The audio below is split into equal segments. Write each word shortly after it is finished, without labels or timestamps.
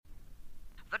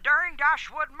The Daring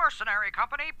Dashwood Mercenary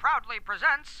Company proudly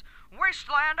presents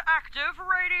Wasteland Active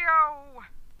Radio.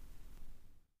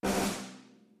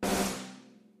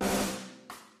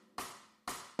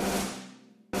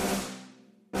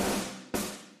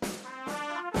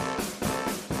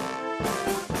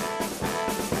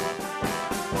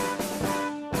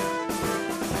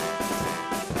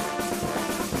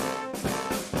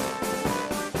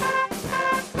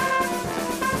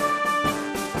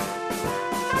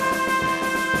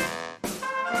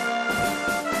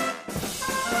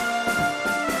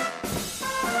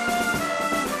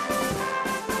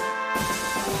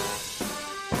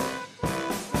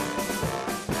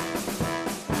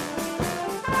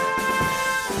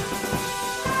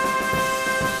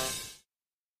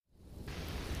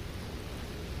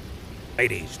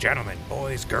 Ladies, gentlemen,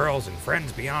 boys, girls, and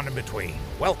friends beyond and between,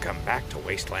 welcome back to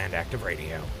Wasteland Active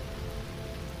Radio.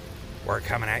 We're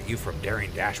coming at you from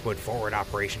Daring Dashwood Forward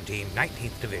Operation Team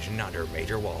 19th Division under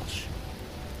Major Walsh.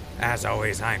 As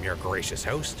always, I'm your gracious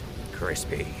host,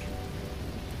 Crispy.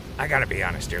 I gotta be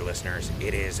honest, dear listeners,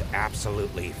 it is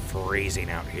absolutely freezing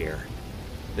out here.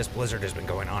 This blizzard has been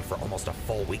going on for almost a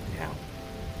full week now.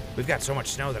 We've got so much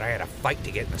snow that I had a fight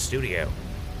to get in the studio.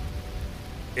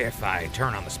 If I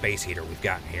turn on the space heater we've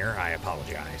got here, I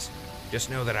apologize. Just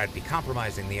know that I'd be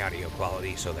compromising the audio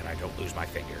quality so that I don't lose my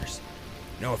fingers.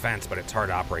 No offense, but it's hard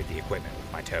to operate the equipment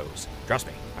with my toes. Trust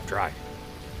me, I've tried.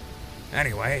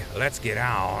 Anyway, let's get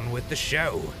on with the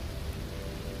show.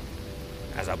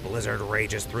 As a blizzard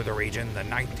rages through the region, the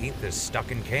 19th is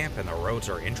stuck in camp and the roads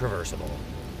are intraversable.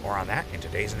 More on that in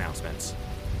today's announcements.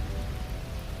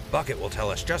 Bucket will tell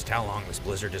us just how long this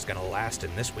blizzard is going to last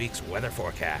in this week's weather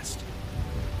forecast.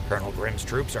 Colonel Grimm's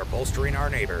troops are bolstering our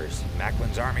neighbors.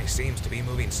 Macklin's army seems to be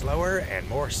moving slower, and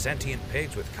more sentient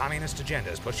pigs with communist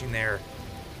agendas pushing their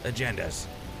agendas.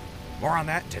 More on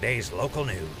that in today's local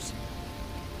news.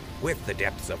 With the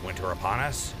depths of winter upon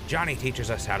us, Johnny teaches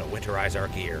us how to winterize our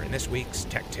gear in this week's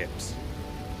Tech Tips.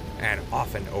 An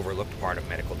often overlooked part of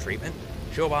medical treatment,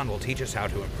 Shoban will teach us how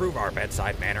to improve our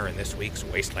bedside manner in this week's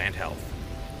Wasteland Health.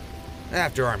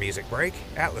 After our music break,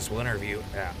 Atlas will interview...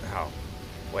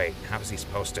 Wait, how was he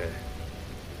supposed to...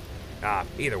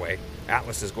 either way,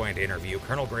 Atlas is going to interview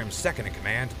Colonel Grimm's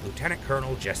second-in-command, Lieutenant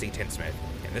Colonel Jesse Tinsmith,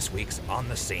 in this week's On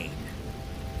the Scene.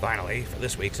 Finally, for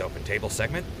this week's Open Table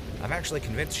segment, I've actually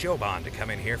convinced Shoban to come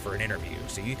in here for an interview,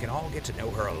 so you can all get to know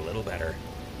her a little better.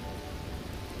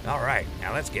 Alright,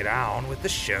 now let's get on with the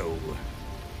show.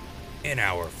 In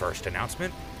our first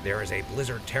announcement, there is a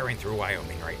blizzard tearing through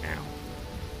Wyoming right now.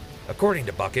 According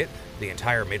to Bucket, the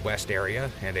entire Midwest area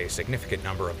and a significant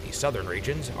number of the southern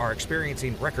regions are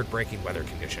experiencing record-breaking weather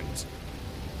conditions.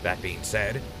 That being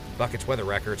said, Bucket's weather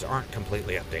records aren't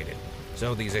completely updated,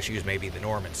 so these issues may be the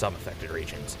norm in some affected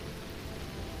regions.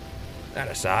 That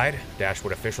aside,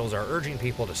 Dashwood officials are urging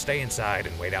people to stay inside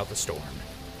and wait out the storm.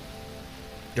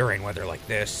 During weather like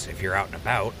this, if you're out and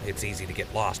about, it's easy to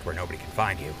get lost where nobody can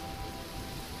find you.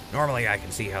 Normally, I can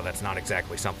see how that's not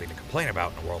exactly something to complain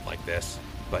about in a world like this,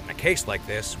 but in a case like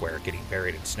this, where getting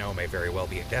buried in snow may very well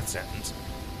be a death sentence,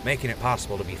 making it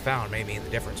possible to be found may mean the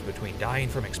difference between dying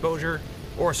from exposure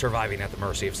or surviving at the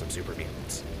mercy of some super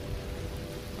mutants.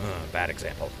 Bad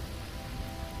example.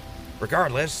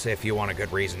 Regardless, if you want a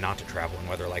good reason not to travel in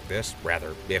weather like this,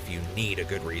 rather, if you need a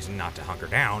good reason not to hunker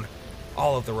down,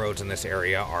 all of the roads in this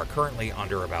area are currently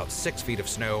under about 6 feet of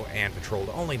snow and patrolled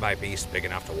only by beasts big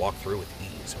enough to walk through with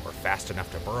ease or fast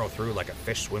enough to burrow through like a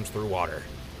fish swims through water.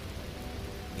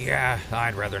 Yeah,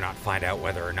 I'd rather not find out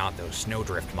whether or not those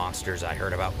snowdrift monsters I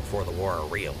heard about before the war are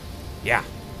real. Yeah,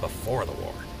 before the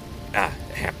war.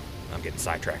 I'm getting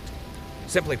sidetracked.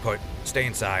 Simply put, stay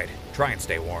inside, try and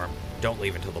stay warm, don't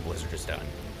leave until the blizzard is done.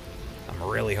 I'm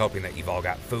really hoping that you've all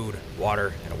got food,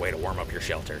 water, and a way to warm up your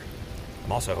shelter.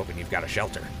 I'm also hoping you've got a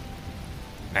shelter.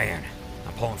 Man,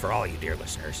 I'm pulling for all you dear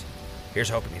listeners. Here's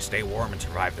hoping you stay warm and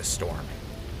survive this storm.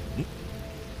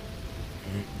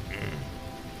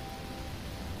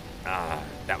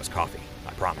 That was coffee,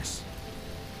 I promise.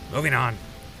 Moving on.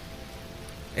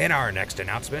 In our next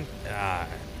announcement,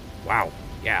 wow,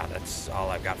 yeah, that's all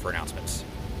I've got for announcements.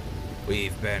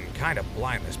 We've been kind of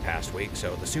blind this past week,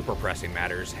 so the super pressing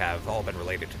matters have all been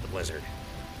related to the blizzard.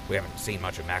 We haven't seen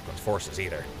much of Macklin's forces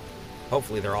either.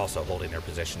 Hopefully they're also holding their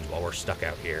positions while we're stuck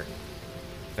out here.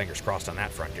 Fingers crossed on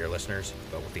that front, dear listeners,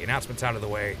 but with the announcements out of the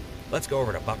way, let's go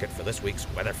over to Bucket for this week's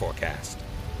weather forecast.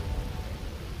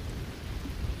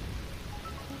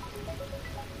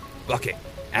 Bucket,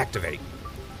 activate.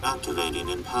 Activating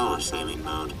in power saving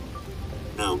mode.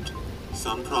 Note,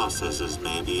 some processes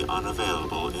may be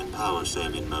unavailable in power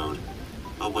saving mode.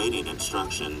 Awaiting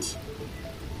instructions.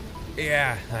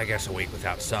 Yeah, I guess a week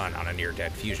without sun on a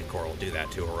near-dead fusion core will do that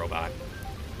to a robot.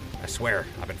 I swear,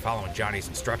 I've been following Johnny's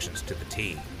instructions to the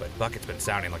T, but Bucket's been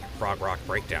sounding like a prog rock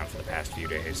breakdown for the past few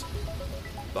days.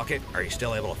 Bucket, are you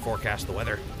still able to forecast the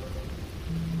weather?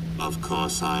 Of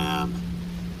course I am.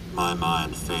 My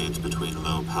mind fades between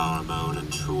low power mode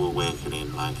and true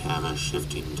awakening like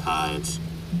ever-shifting tides.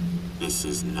 This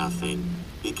is nothing.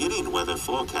 Beginning weather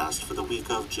forecast for the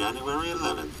week of January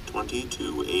 11th,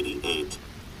 2288.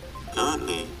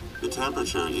 Currently, the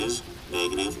temperature is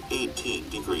negative 18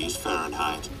 degrees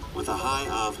Fahrenheit, with a high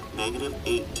of negative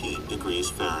 18 degrees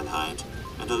Fahrenheit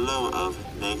and a low of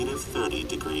negative 30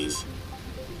 degrees.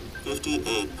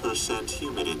 58%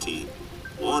 humidity.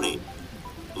 Warning.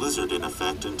 Blizzard in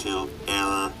effect until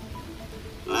error.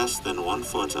 Less than 1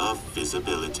 foot of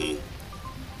visibility.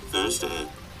 Thursday,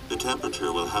 the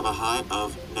temperature will have a high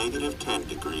of negative 10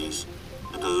 degrees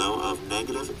and a low of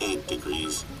negative 8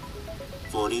 degrees.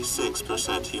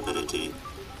 46% humidity.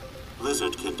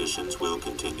 Blizzard conditions will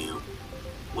continue.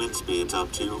 Wind speeds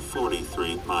up to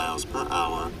 43 miles per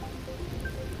hour.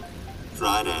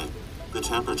 Friday, the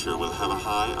temperature will have a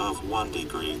high of 1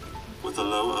 degree with a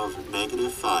low of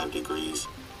negative 5 degrees.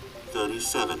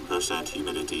 37%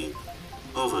 humidity.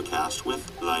 Overcast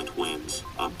with light winds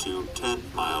up to 10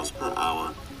 miles per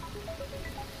hour.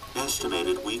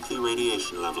 Estimated weekly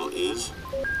radiation level is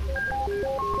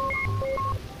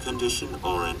condition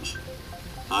orange.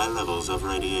 High levels of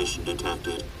radiation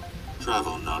detected.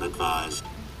 Travel not advised.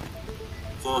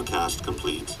 Forecast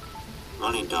complete.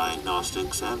 Running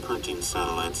diagnostics and printing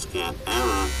satellite scan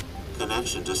error.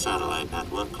 Connection to satellite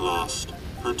network lost.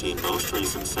 Printing most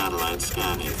recent satellite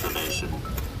scan information.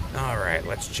 Alright,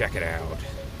 let's check it out.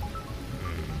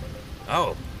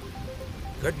 Oh,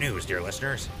 good news, dear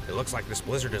listeners. It looks like this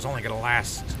blizzard is only going to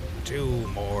last 2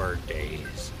 more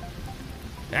days.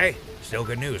 Hey, still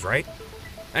good news, right?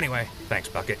 Anyway, thanks,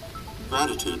 Bucket.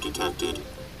 Gratitude detected.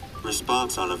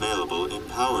 Response unavailable in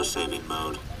power saving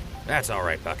mode. That's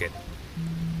alright, Bucket.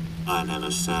 I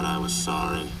never said I was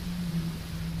sorry.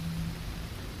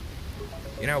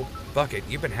 You know, Bucket,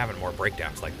 you've been having more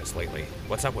breakdowns like this lately.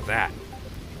 What's up with that?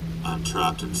 I'm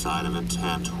trapped inside of a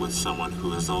tent with someone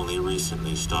who has only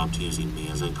recently stopped using me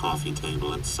as a coffee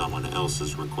table at someone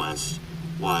else's request.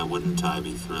 Why wouldn't I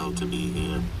be thrilled to be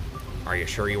here? Are you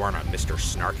sure you aren't a Mr.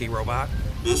 Snarky robot?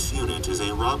 This unit is a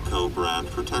Robco brand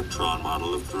Protectron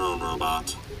model of drone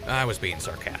robot. I was being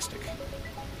sarcastic.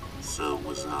 So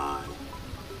was I.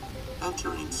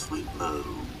 Entering sleep mode.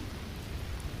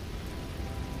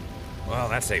 Well,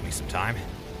 that saved me some time.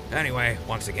 Anyway,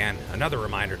 once again, another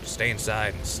reminder to stay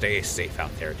inside and stay safe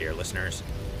out there, dear listeners.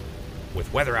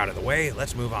 With weather out of the way,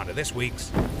 let's move on to this week's...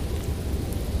 For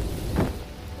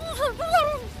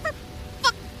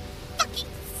fucking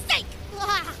sake!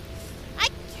 I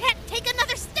can't take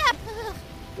another step!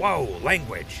 Whoa,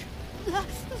 language!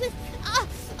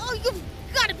 Oh, you've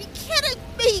gotta be kidding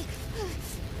me!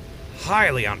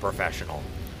 Highly unprofessional.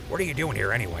 What are you doing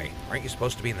here anyway? Aren't you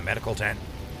supposed to be in the medical tent?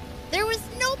 There was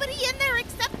nobody in there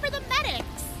except for the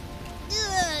medics.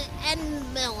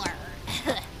 And Miller.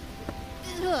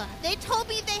 They told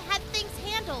me they had things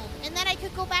handled and that I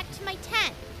could go back to my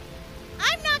tent.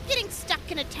 I'm not getting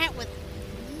stuck in a tent with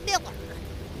Miller.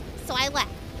 So I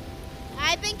left.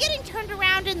 I've been getting turned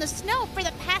around in the snow for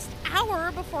the past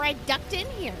hour before I ducked in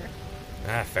here.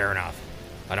 Fair enough.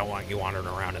 I don't want you wandering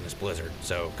around in this blizzard,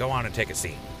 so go on and take a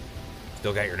seat.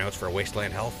 Still got your notes for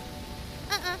Wasteland Health?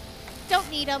 Don't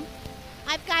need them.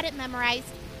 I've got it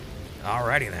memorized.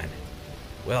 Alrighty then.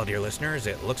 Well, dear listeners,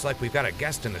 it looks like we've got a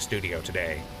guest in the studio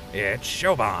today. It's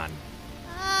Shoban.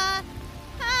 Hi.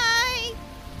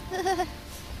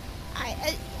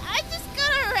 I just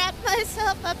gotta wrap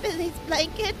myself up in these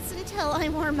blankets until I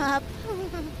warm up.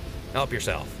 Help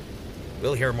yourself.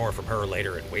 We'll hear more from her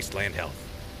later in Wasteland Health.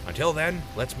 Until then,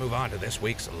 let's move on to this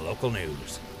week's local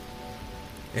news.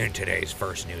 In today's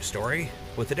first news story,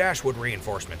 with the Dashwood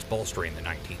reinforcements bolstering the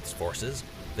 19th's forces,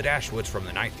 the Dashwoods from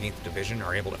the 19th Division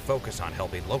are able to focus on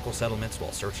helping local settlements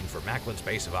while searching for Macklin's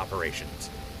base of operations.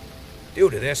 Due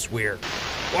to this, we're...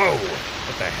 Whoa!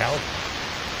 What the hell?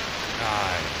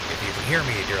 If you can hear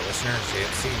me, dear listeners, it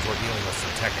seems we're dealing with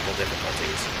some technical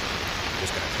difficulties. I'm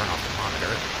just going to turn off the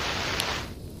monitor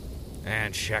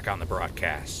and check on the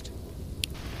broadcast.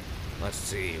 Let's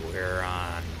see, we're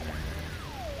on...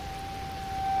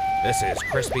 This is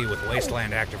Crispy with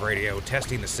Wasteland Active Radio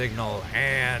testing the signal,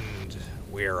 and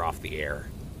we're off the air.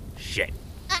 Shit.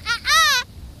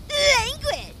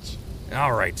 Language!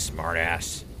 Alright,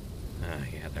 smartass.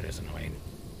 Yeah, that is annoying.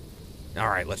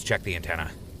 Alright, let's check the antenna.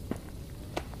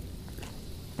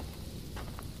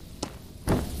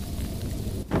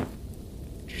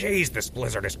 Jeez, this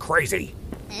blizzard is crazy.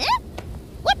 Eh?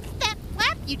 What's that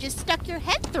flap you just stuck your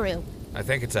head through? I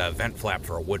think it's a vent flap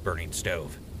for a wood-burning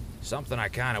stove. Something I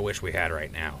kind of wish we had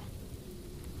right now.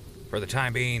 For the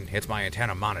time being, it's my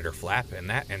antenna monitor flap, and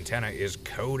that antenna is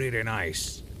coated in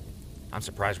ice. I'm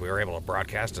surprised we were able to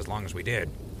broadcast as long as we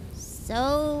did.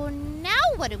 So now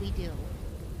what do we do?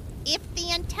 If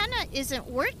the antenna isn't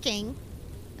working,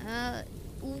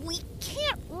 we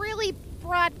can't really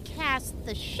broadcast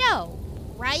the show,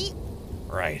 right?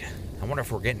 Right. I wonder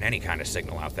if we're getting any kind of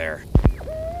signal out there.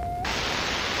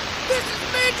 This is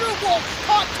Major Wolf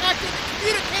contacting the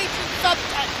communications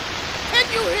subtype. Can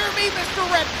you hear me, Mr.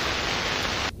 Redner?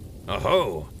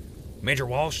 Oh-ho! Major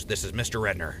Walsh, this is Mr.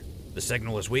 Redner. The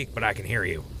signal is weak, but I can hear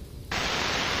you.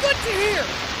 Good to hear.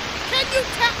 Can you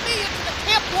tap me into the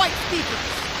Camp White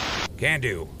speakers? Can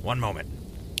do. One moment.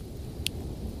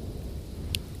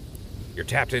 You're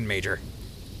tapped in, Major.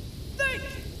 Thank you.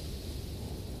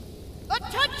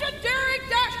 Attention daring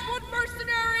Dashwood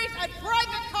mercenaries and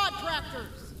private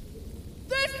contractors.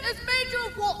 This is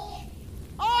Major Walsh.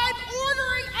 I'm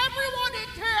ordering everyone in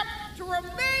camp to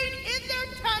remain in their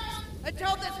tents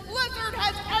until this blizzard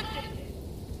has ended.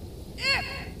 If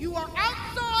you are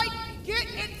outside, get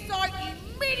inside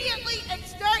immediately and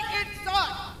stay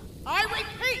inside. I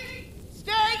repeat,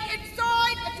 stay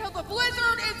inside until the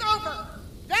blizzard is over.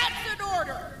 That's an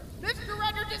order. Mr.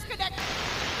 Redder disconnected.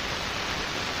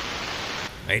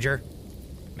 Major?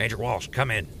 Major Walsh, come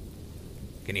in.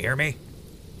 Can you hear me?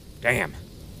 Damn.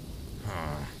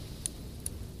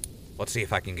 Let's see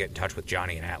if I can get in touch with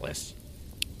Johnny and Atlas.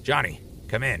 Johnny,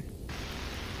 come in.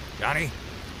 Johnny?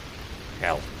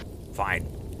 Hell, fine.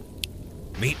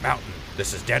 Meat Mountain,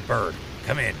 this is Dead Bird.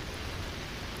 Come in.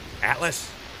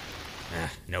 Atlas?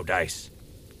 No dice.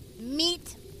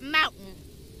 Meat Mountain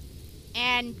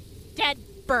and Dead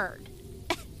Bird.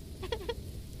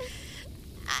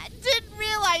 I didn't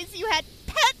realize you had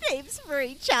pet names for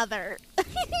each other.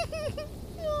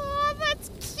 Oh, that's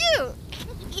cute.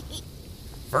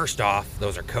 First off,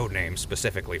 those are code names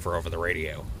specifically for over the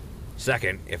radio.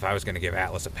 Second, if I was going to give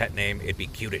Atlas a pet name, it'd be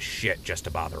cute as shit just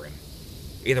to bother him.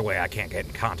 Either way, I can't get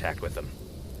in contact with him.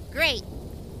 Great.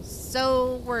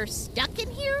 So we're stuck in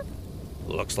here?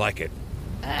 Looks like it.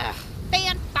 Ugh,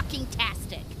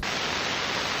 fan-fucking-tastic.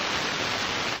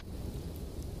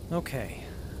 Okay,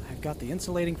 I've got the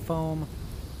insulating foam,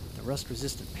 the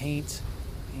rust-resistant paint,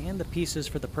 and the pieces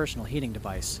for the personal heating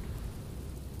device.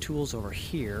 Tools over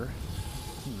here.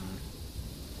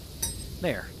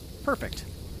 There. Perfect.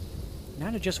 Now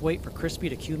to just wait for Crispy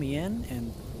to cue me in,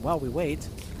 and while we wait,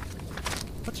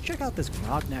 let's check out this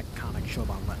Grognak comic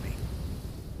Shoban lent me.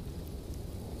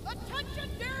 Attention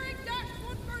daring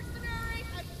Dashwood mercenaries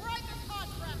and private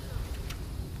contractors.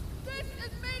 This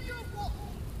is Major Wolf.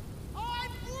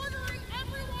 I'm ordering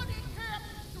everyone in camp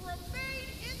to remain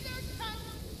in their tents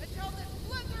until this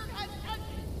blizzard has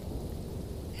ended.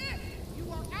 If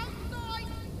you are outside,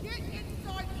 get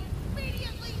inside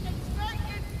immediately and stay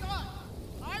inside.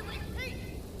 I repeat,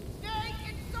 stay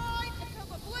inside until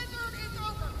the blizzard is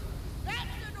over.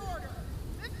 That's an order.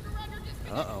 Mr. Redder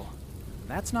disconnected. Uh-oh.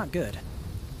 That's not good.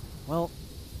 Well,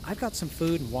 I've got some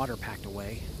food and water packed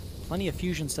away, plenty of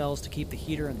fusion cells to keep the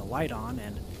heater and the light on,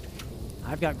 and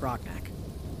I've got Grognak.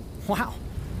 Wow,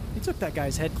 he took that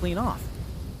guy's head clean off.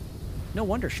 No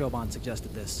wonder Shoban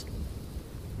suggested this.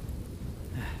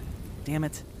 Damn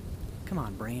it. Come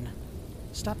on, Brain.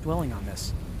 Stop dwelling on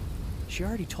this. She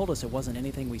already told us it wasn't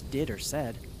anything we did or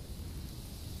said.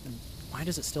 And why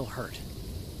does it still hurt?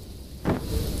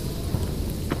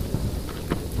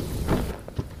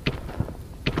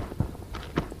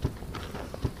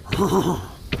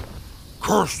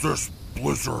 Curse this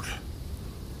blizzard.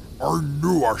 I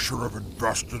knew I should have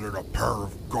invested in a pair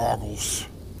of goggles.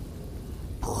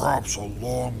 Perhaps a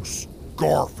long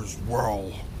scarf as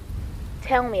well.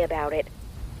 Tell me about it.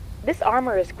 This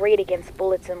armor is great against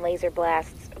bullets and laser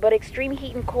blasts, but extreme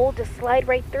heat and cold just slide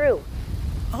right through.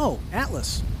 Oh,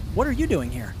 Atlas, what are you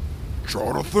doing here?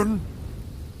 Jonathan?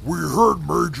 We heard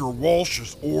Major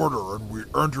Walsh's order and we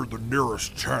entered the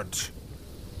nearest tent.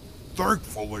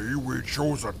 Thankfully, we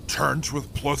chose a tent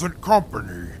with pleasant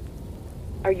company.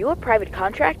 Are you a private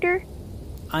contractor?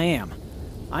 I am.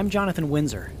 I'm Jonathan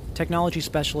Windsor, technology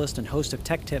specialist and host of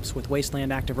Tech Tips with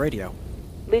Wasteland Active Radio.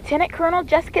 Lieutenant Colonel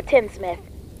Jessica Tinsmith.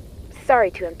 Sorry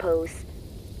to impose.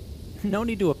 No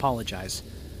need to apologize.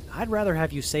 I'd rather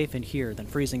have you safe in here than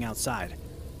freezing outside.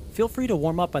 Feel free to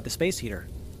warm up by the space heater.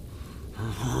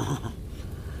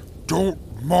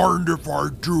 Don't mind if I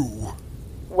do.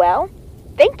 Well,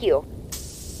 thank you.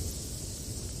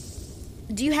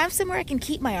 Do you have somewhere I can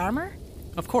keep my armor?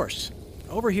 Of course.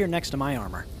 Over here next to my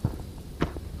armor.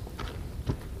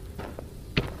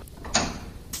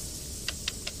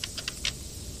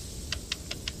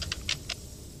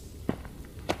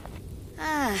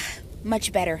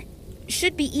 Much better.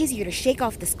 Should be easier to shake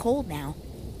off this cold now.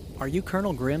 Are you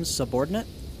Colonel Grimm's subordinate?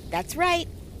 That's right.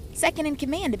 Second in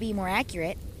command, to be more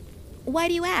accurate. Why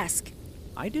do you ask?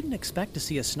 I didn't expect to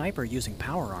see a sniper using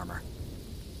power armor.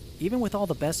 Even with all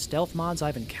the best stealth mods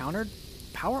I've encountered,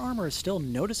 power armor is still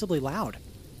noticeably loud.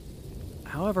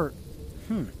 However,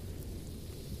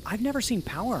 I've never seen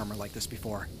power armor like this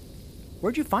before.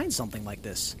 Where'd you find something like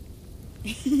this?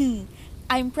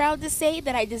 I'm proud to say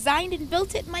that I designed and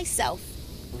built it myself.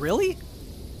 Really?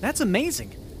 That's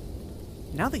amazing.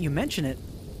 Now that you mention it,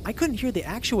 I couldn't hear the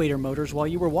actuator motors while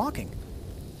you were walking.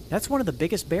 That's one of the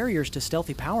biggest barriers to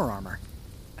stealthy power armor.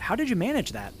 How did you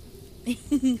manage that?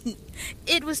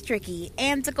 It was tricky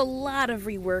and took a lot of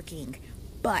reworking.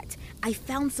 But I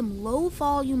found some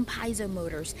low-volume piezo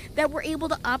motors that were able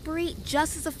to operate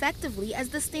just as effectively as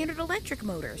the standard electric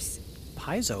motors.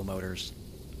 Piezo motors?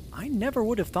 I never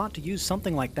would have thought to use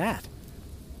something like that.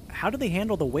 How do they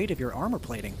handle the weight of your armor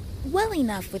plating? Well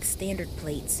enough with standard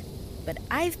plates, but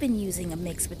I've been using a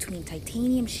mix between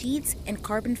titanium sheets and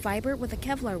carbon fiber with a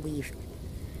Kevlar weave.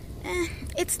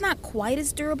 It's not quite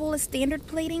as durable as standard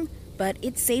plating, but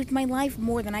it saved my life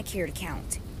more than I care to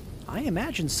count. I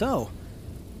imagine so.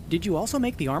 Did you also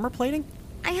make the armor plating?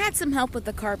 I had some help with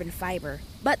the carbon fiber,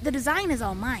 but the design is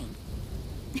all mine.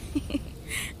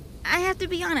 I have to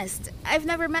be honest, I've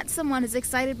never met someone as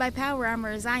excited by power armor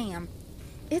as I am.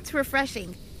 It's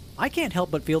refreshing. I can't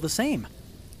help but feel the same.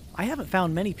 I haven't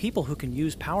found many people who can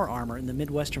use power armor in the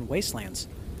Midwestern wastelands,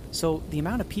 so the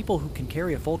amount of people who can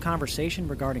carry a full conversation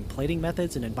regarding plating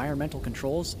methods and environmental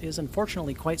controls is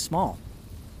unfortunately quite small.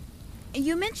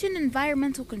 You mentioned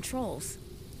environmental controls.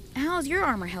 How's your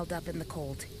armor held up in the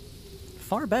cold?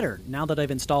 Far better now that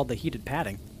I've installed the heated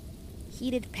padding.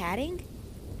 Heated padding?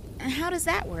 How does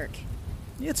that work?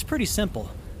 It's pretty simple.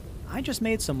 I just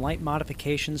made some light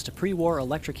modifications to pre-war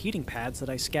electric heating pads that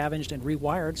I scavenged and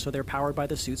rewired so they're powered by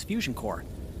the suit's fusion core.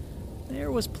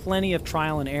 There was plenty of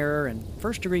trial and error and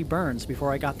first-degree burns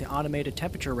before I got the automated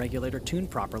temperature regulator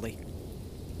tuned properly.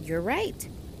 You're right.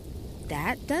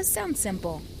 That does sound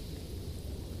simple.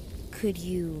 Could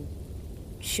you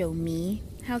show me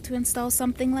how to install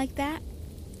something like that?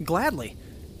 Gladly.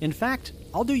 In fact,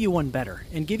 I'll do you one better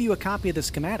and give you a copy of the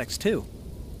schematics, too.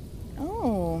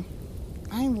 Oh,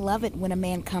 I love it when a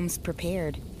man comes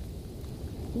prepared.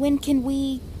 When can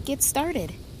we get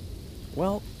started?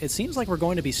 Well, it seems like we're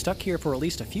going to be stuck here for at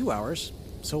least a few hours,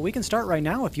 so we can start right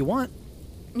now if you want.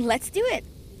 Let's do it.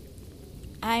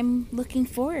 I'm looking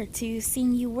forward to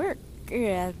seeing you work.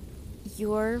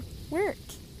 Your work.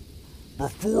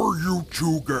 Before you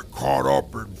two get caught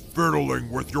up in fiddling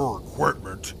with your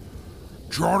equipment,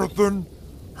 Jonathan,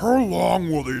 how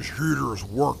long will these heaters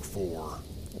work for?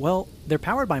 Well, they're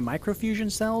powered by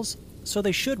microfusion cells, so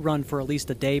they should run for at least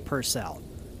a day per cell.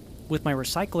 With my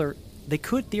recycler, they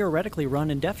could theoretically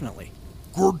run indefinitely.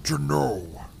 Good to know.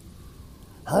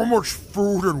 How much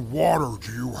food and water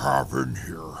do you have in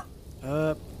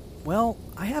here? Well,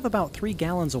 I have about 3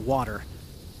 gallons of water,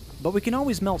 but we can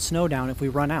always melt snow down if we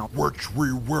run out. Which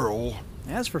we will.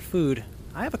 As for food,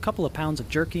 I have a couple of pounds of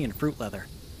jerky and fruit leather.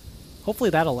 Hopefully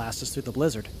that'll last us through the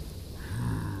blizzard.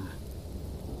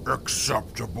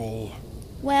 Acceptable.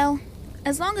 Well,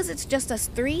 as long as it's just us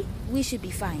 3, we should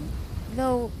be fine.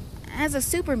 Though, as a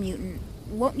super mutant,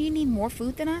 won't you need more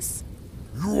food than us?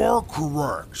 You are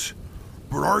correct,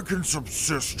 but I can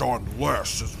subsist on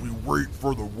less as we wait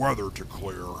for the weather to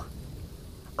clear.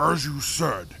 As you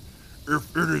said,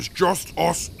 if it is just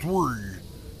us 3,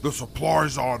 the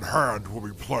supplies on hand will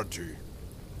be plenty.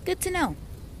 Good to know.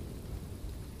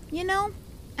 You know,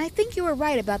 I think you were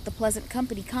right about the pleasant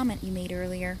company comment you made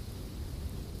earlier.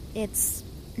 It's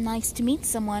nice to meet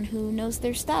someone who knows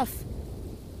their stuff.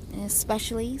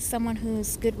 Especially someone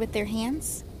who's good with their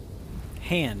hands.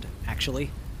 Hand,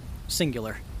 actually.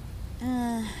 Singular.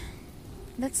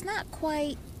 That's not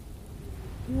quite...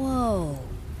 Whoa.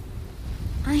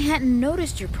 I hadn't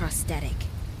noticed your prosthetic.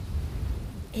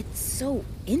 It's so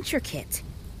intricate.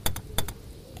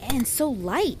 And so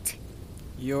light.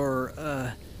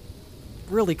 You're,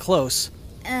 really close.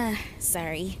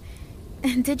 Sorry.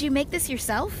 Did you make this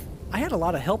yourself? I had a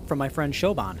lot of help from my friend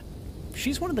Shoban.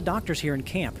 She's one of the doctors here in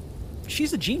camp.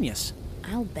 She's a genius.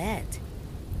 I'll bet.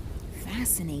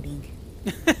 Fascinating.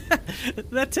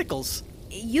 That tickles.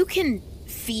 You can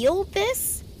feel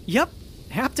this? Yep,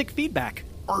 haptic feedback.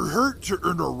 I hate to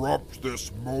interrupt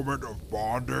this moment of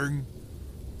bonding,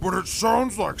 but it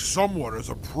sounds like someone is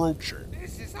approaching.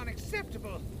 This is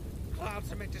unacceptable.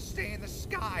 Clouds are meant to stay in the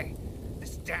sky.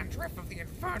 This dandruff of the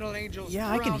infernal angels Yeah,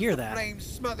 I can hear that. Flames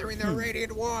smothering their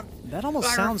radiant warmth. That almost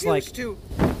I sounds refuse like... to...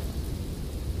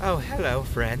 Oh, hello,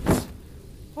 friends.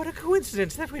 What a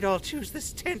coincidence that we'd all choose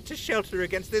this tent to shelter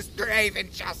against this grave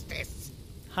injustice.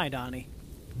 Hi, Donnie.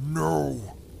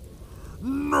 No.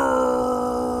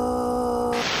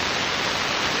 No!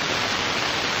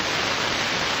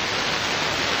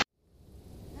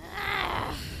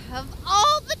 Of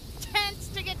all the tents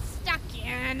to get stuck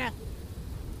in.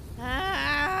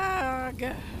 Ugh.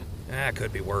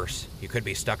 Could be worse. You could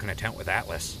be stuck in a tent with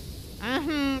Atlas.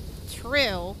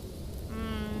 True.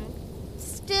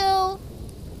 Still,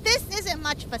 this isn't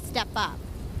much of a step up.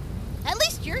 At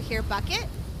least you're here, Bucket.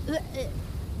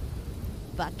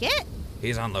 Bucket?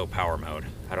 He's on low power mode.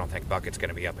 I don't think Bucket's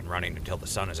gonna be up and running until the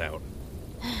sun is out.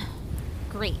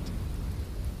 Great.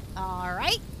 All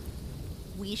right.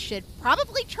 We should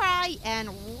probably try and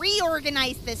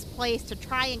reorganize this place to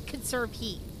try and conserve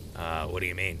heat. What do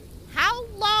you mean? How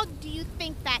long do you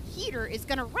think that heater is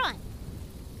gonna run?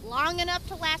 Long enough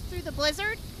to last through the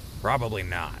blizzard? Probably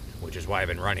not, which is why I've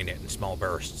been running it in small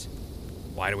bursts.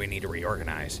 Why do we need to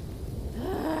reorganize?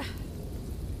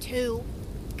 To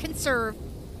conserve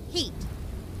heat.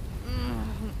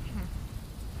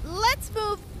 Let's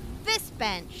move this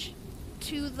bench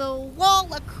to the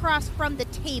wall across from the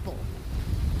table.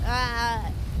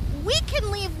 We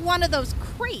can leave one of those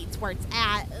crates where it's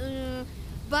at,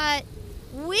 but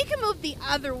we can move the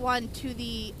other one to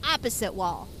the opposite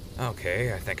wall.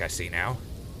 Okay, I think I see now.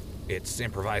 It's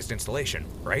improvised installation,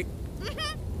 right?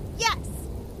 Yes.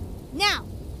 Now,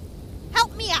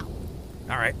 help me out.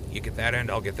 All right, you get that end,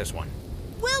 I'll get this one.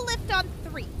 We'll lift on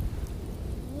 3.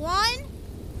 1,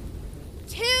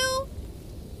 2,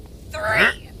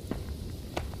 3.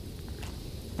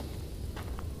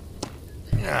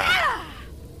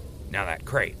 Now that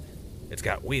crate, it's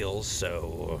got wheels,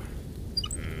 so...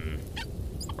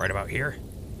 right about here?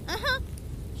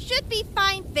 Should be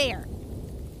fine there.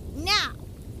 Now,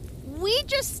 we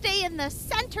just stay in the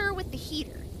center with the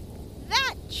heater.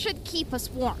 That should keep us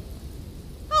warm.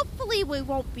 Hopefully we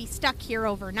won't be stuck here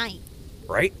overnight.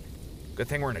 Right? Good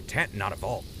thing we're in a tent and not a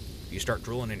vault. If you start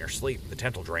drooling in your sleep, the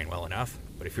tent will drain well enough.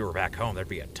 But if you were back home, there'd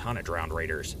be a ton of drowned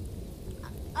raiders.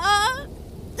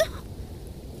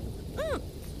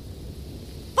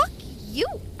 Fuck you,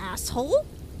 asshole.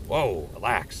 Whoa,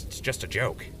 relax. It's just a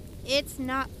joke. It's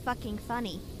not fucking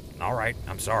funny. All right,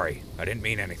 I'm sorry. I didn't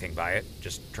mean anything by it.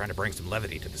 Just trying to bring some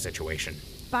levity to the situation.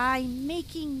 By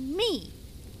making me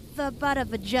the butt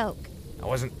of a joke. I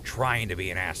wasn't trying to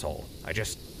be an asshole. I'm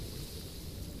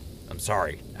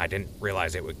sorry. I didn't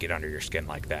realize it would get under your skin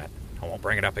like that. I won't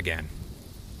bring it up again.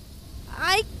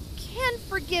 I can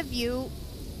forgive you,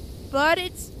 but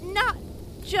it's not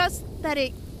just that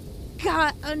it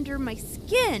got under my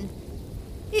skin.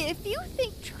 If you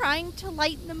think trying to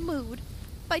lighten the mood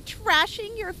by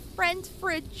trashing your friends for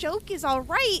a joke is all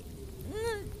right,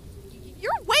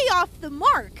 you're way off the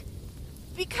mark.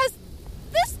 Because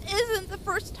this isn't the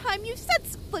first time you've said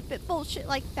flippant bullshit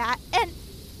like that, and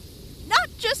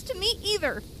not just to me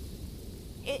either.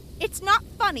 It's not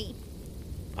funny.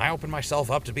 I open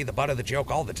myself up to be the butt of the joke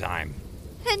all the time.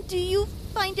 And do you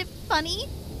find it funny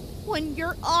when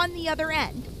you're on the other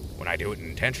end? When I do it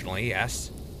intentionally,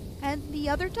 yes. And the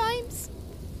other times?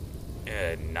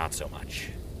 Not so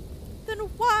much. Then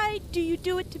why do you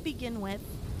do it to begin with?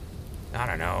 I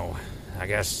don't know. I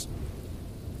guess...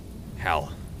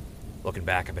 Hell. Looking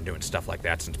back, I've been doing stuff like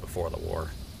that since before the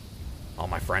war. All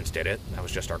my friends did it. That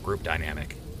was just our group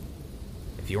dynamic.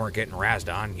 If you weren't getting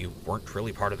razzed on, you weren't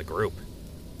truly part of the group.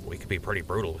 We could be pretty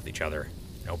brutal with each other.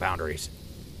 No boundaries.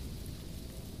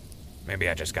 Maybe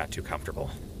I just got too comfortable.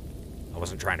 I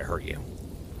wasn't trying to hurt you.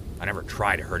 I never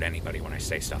try to hurt anybody when I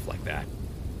say stuff like that.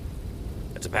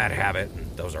 It's a bad habit,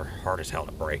 and those are hard as hell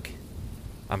to break.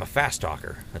 I'm a fast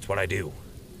talker. That's what I do.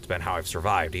 It's been how I've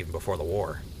survived even before the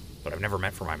war. But I've never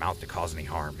meant for my mouth to cause any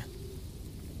harm.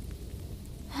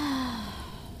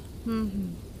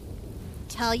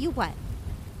 Tell you what.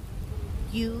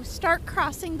 You start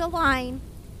crossing the line,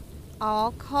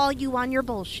 I'll call you on your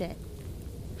bullshit.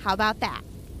 How about that?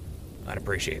 I'd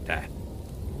appreciate that.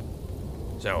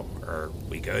 So, are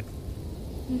we good?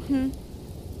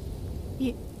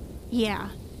 Yeah.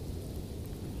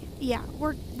 Yeah,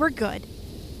 we're good.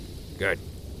 Good.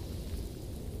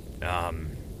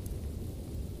 I'm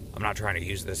not trying to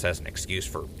use this as an excuse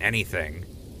for anything,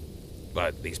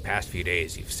 but these past few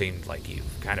days you've seemed like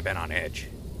you've kind of been on edge.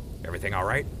 Everything all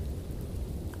right?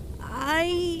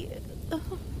 I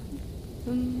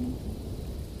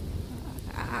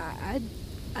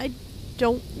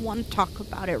don't want to talk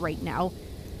about it right now.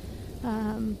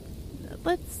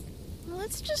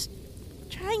 Let's just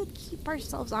try and keep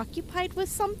ourselves occupied with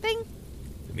something.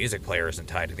 The music player isn't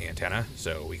tied to the antenna,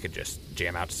 so we could just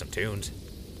jam out to some tunes.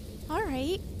 All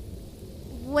right.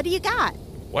 What do you got?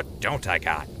 What don't I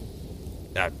got?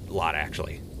 A lot,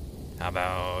 actually. How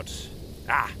about...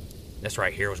 this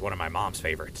right here was one of my mom's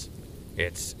favorites.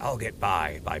 It's I'll Get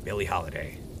By Billie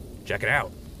Holiday. Check it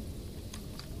out.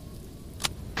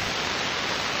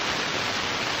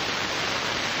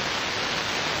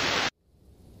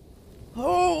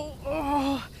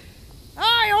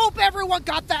 I hope everyone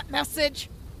got that message.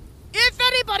 If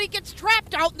anybody gets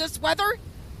trapped out in this weather,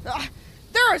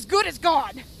 they're as good as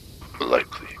gone.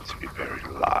 Likely to be buried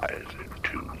alive in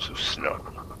tombs of snow,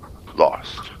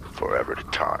 lost forever to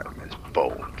time as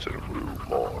bones in a rude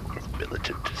morgue of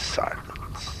militant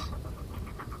silence.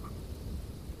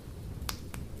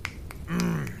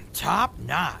 Top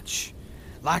notch.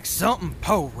 Like something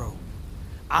Poe wrote.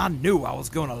 I knew I was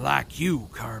gonna like you,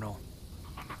 Colonel.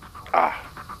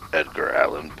 Edgar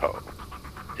Allan Poe.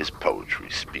 His poetry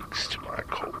speaks to my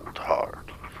cold heart.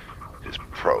 His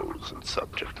prose and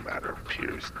subject matter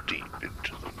peers deep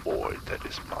into the void that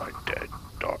is my dead,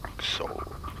 dark soul.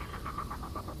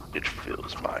 It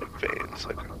fills my veins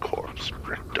like a corpse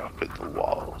bricked up in the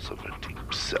walls of a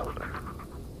deep cellar.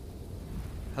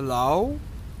 Hello?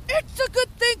 It's a good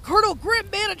thing Colonel Grimm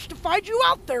managed to find you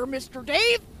out there, Mr.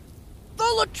 Dave.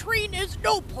 The latrine is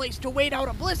no place to wait out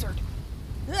a blizzard.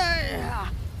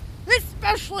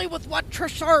 Especially with what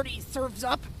Trishardi serves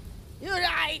up.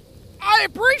 I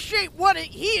appreciate what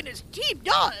he and his team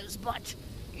does, but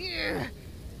human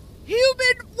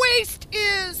waste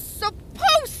is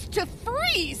supposed to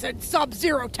freeze in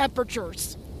sub-zero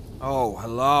temperatures. Oh,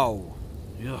 hello.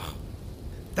 Ugh.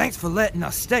 Thanks for letting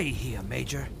us stay here,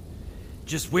 Major.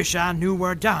 Just wish I knew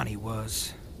where Donnie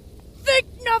was. Think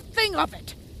nothing of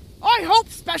it. I hope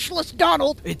Specialist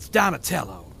Donald... It's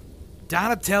Donatello.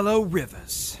 Donatello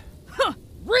Rivers. Huh,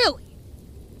 really?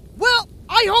 Well,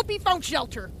 I hope he found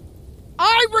shelter.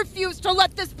 I refuse to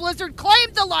let this blizzard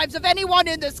claim the lives of anyone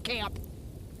in this camp.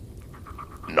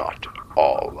 Not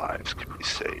all lives can be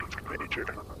saved, Major.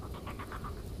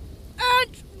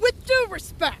 And with due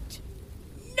respect,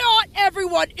 not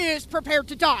everyone is prepared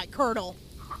to die, Colonel.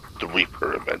 The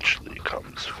Reaper eventually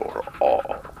comes for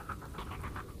all.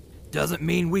 Doesn't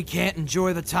mean we can't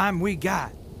enjoy the time we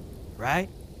got, right?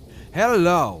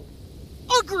 Hello.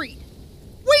 Agreed.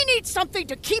 We need something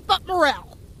to keep up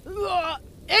morale.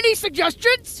 Any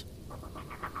suggestions?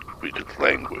 We could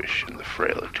languish in the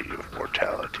frailty of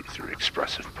mortality through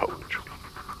expressive poetry.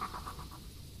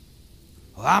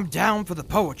 Well, I'm down for the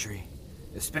poetry,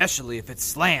 especially if it's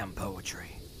slam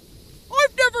poetry.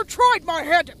 I've never tried my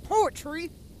hand at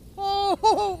poetry.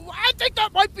 Oh, I think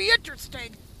that might be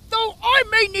interesting, though I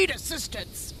may need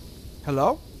assistance.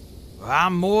 Hello? Well,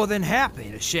 I'm more than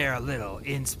happy to share a little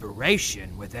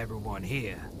inspiration with everyone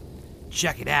here.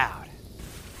 Check it out.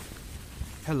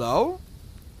 Hello?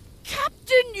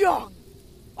 Captain Young,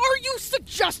 are you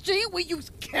suggesting we use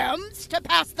chems to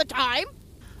pass the time?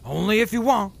 Only if you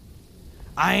want.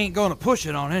 I ain't gonna push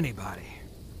it on anybody.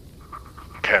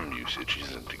 Chem usage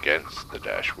isn't against the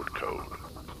Dashwood Code.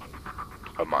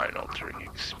 A mind-altering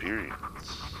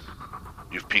experience.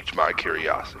 You've piqued my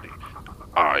curiosity.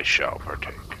 I shall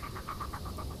partake.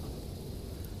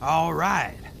 All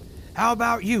right. How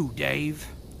about you, Dave?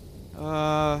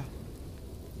 Hello.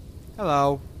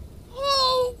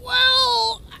 Oh,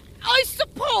 well, I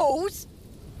suppose,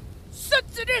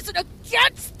 since it isn't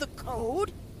against the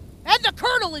code, and the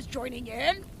Colonel is joining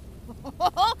in,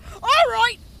 all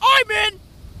right, I'm in.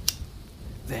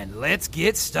 Then let's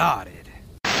get started.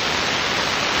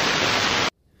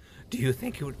 Do you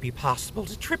think it would be possible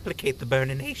to triplicate the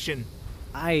burnination?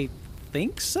 I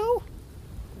think so?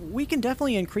 We can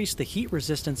definitely increase the heat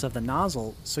resistance of the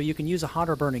nozzle so you can use a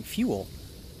hotter burning fuel.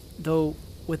 Though,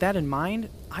 with that in mind,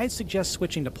 I'd suggest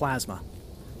switching to plasma.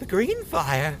 The green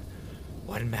fire?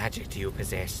 What magic do you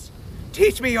possess?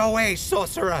 Teach me your ways,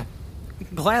 sorcerer!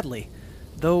 Gladly.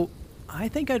 Though, I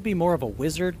think I'd be more of a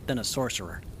wizard than a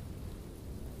sorcerer.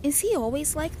 Is he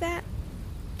always like that?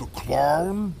 The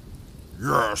clown?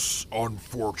 Yes,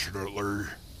 unfortunately.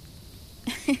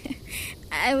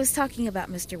 I was talking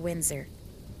about Mr. Windsor.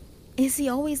 Is he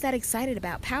always that excited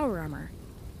about power armor?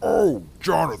 Oh,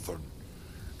 Jonathan.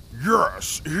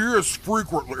 Yes, he is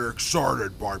frequently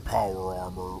excited by power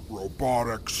armor,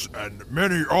 robotics, and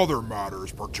many other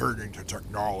matters pertaining to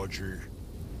technology.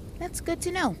 That's good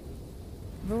to know.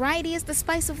 Variety is the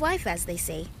spice of life, as they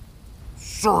say.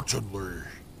 Certainly.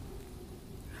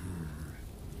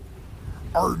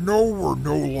 I know we're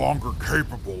no longer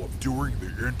capable of doing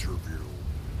the interview,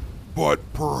 but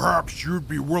perhaps you'd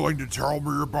be willing to tell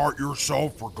me about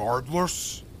yourself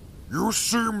regardless? You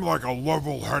seem like a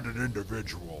level-headed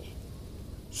individual.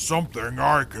 Something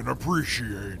I can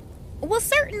appreciate. Well,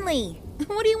 certainly.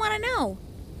 What do you want to know?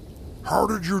 How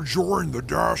did you join the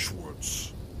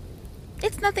Dashwoods?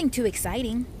 It's nothing too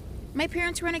exciting. My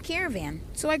parents run a caravan,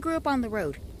 so I grew up on the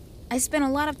road. I spent a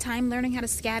lot of time learning how to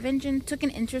scavenge and took an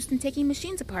interest in taking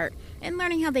machines apart and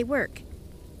learning how they work.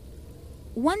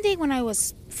 One day when I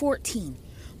was 14,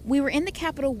 we were in the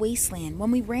capital wasteland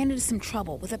when we ran into some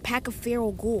trouble with a pack of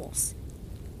feral ghouls.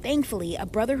 Thankfully, a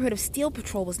Brotherhood of Steel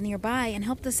patrol was nearby and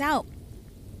helped us out.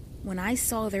 When I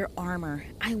saw their armor,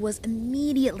 I was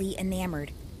immediately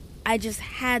enamored. I just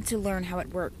had to learn how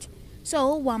it worked.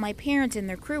 So, while my parents and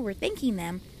their crew were thanking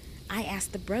them, I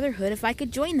asked the Brotherhood if I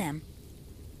could join them.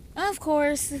 Of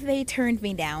course, they turned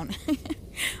me down.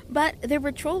 But their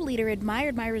patrol leader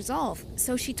admired my resolve,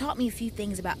 so she taught me a few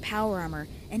things about power armor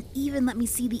and even let me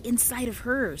see the inside of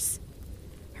hers.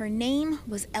 Her name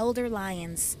was Elder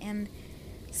Lyons, and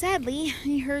sadly,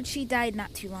 I heard she died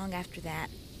not too long after that.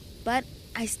 But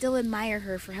I still admire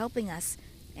her for helping us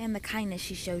and the kindness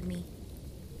she showed me.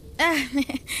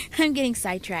 I'm getting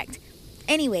sidetracked.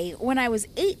 Anyway, when I was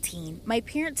 18, my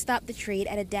parents stopped the trade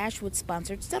at a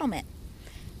Dashwood-sponsored settlement.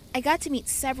 I got to meet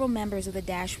several members of the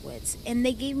Dashwoods, and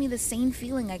they gave me the same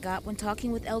feeling I got when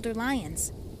talking with Elder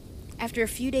Lyons. After a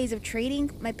few days of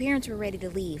trading, my parents were ready to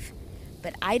leave,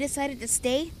 but I decided to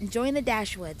stay and join the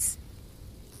Dashwoods.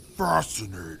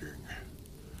 Fascinating.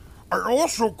 I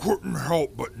also couldn't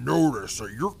help but notice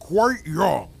that you're quite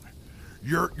young,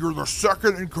 yet you're the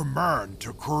second in command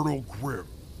to Colonel Grimm.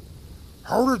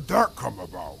 How did that come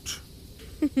about?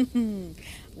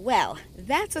 Well,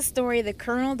 that's a story the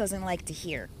Colonel doesn't like to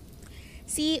hear.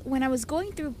 See, when I was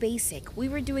going through basic, we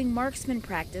were doing marksman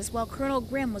practice while Colonel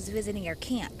Grimm was visiting our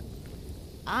camp.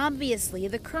 Obviously,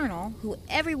 the Colonel, who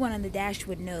everyone in the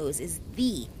Dashwood knows is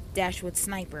the Dashwood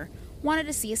sniper, wanted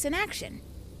to see us in action.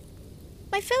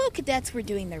 My fellow cadets were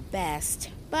doing their best,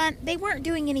 but they weren't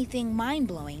doing anything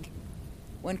mind-blowing.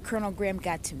 When Colonel Grimm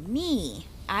got to me,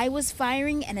 I was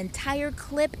firing an entire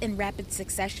clip in rapid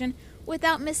succession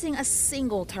without missing a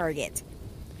single target.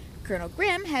 Colonel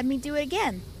Grimm had me do it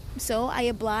again, so I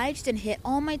obliged and hit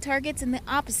all my targets in the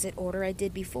opposite order I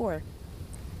did before.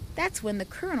 That's when the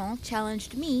Colonel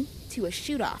challenged me to a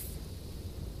shoot-off.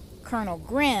 Colonel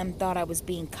Grimm thought I was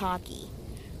being cocky.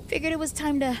 Figured it was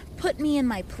time to put me in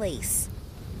my place.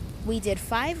 We did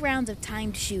 5 rounds of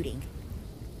timed shooting.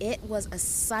 It was a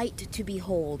sight to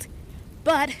behold,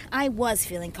 but I was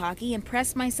feeling cocky and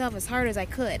pressed myself as hard as I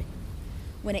could.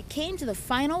 When it came to the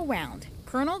final round,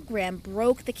 Colonel Grimm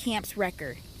broke the camp's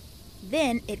record.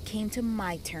 Then it came to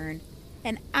my turn,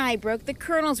 and I broke the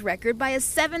Colonel's record by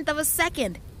 1/7 of a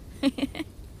second.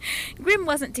 Grimm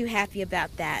wasn't too happy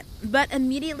about that, but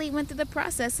immediately went through the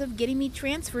process of getting me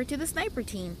transferred to the sniper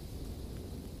team.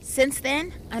 Since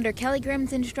then, under Kelly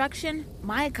Grimm's instruction,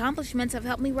 my accomplishments have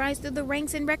helped me rise through the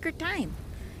ranks in record time.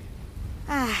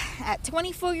 At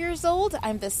 24 years old,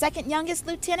 I'm the second youngest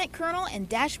lieutenant colonel in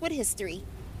Dashwood history.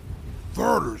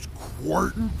 That is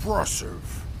quite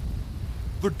impressive.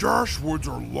 The Dashwoods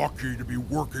are lucky to be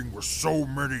working with so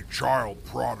many child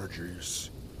prodigies.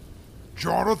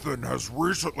 Jonathan has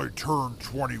recently turned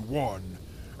 21,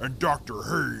 and Dr.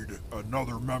 Haid,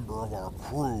 another member of our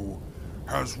crew,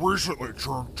 has recently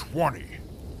turned 20.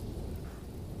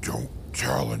 Don't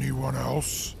tell anyone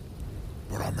else,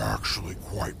 but I'm actually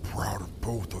quite proud of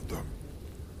both of them.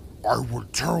 I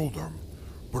would tell them,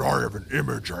 but I have an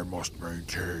image I must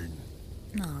maintain.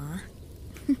 Aw.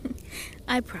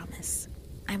 I promise.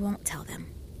 I won't tell them.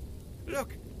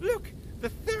 Look! The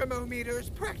thermometer is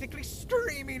practically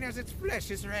streaming as its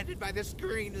flesh is rendered by this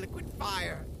green liquid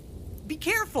fire. Be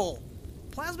careful!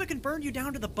 Plasma can burn you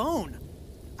down to the bone.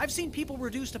 I've seen people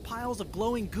reduced to piles of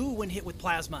glowing goo when hit with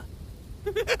plasma.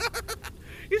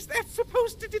 Is that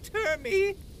supposed to deter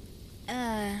me?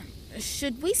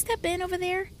 Should we step in over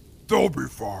there? They'll be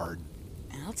fine.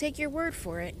 I'll take your word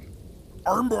for it.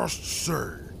 I must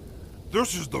say,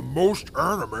 this is the most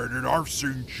animated I've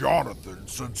seen Jonathan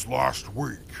since last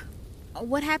week.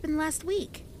 What happened last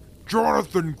week?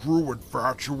 Jonathan grew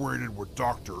infatuated with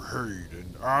Dr. Haid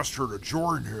and asked her to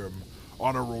join him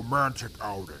on a romantic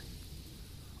outing.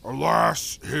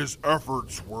 Alas, his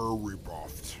efforts were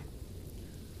rebuffed.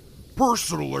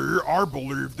 Personally, I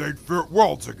believe they'd fit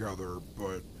well together,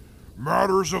 but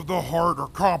matters of the heart are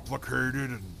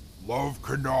complicated and love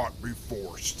cannot be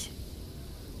forced.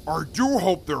 I do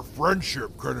hope their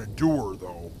friendship can endure,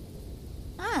 though.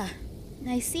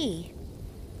 I see.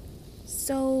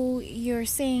 So, you're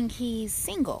saying he's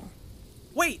single?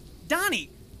 Wait, Donnie!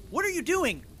 What are you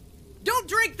doing? Don't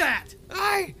drink that!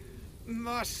 I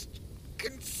must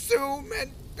consume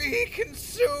and be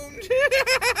consumed.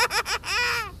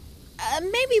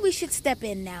 Maybe we should step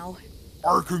in now.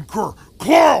 I concur.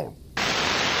 Clown!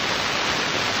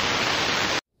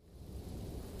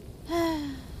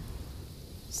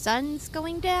 sun's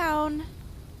going down.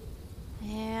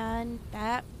 And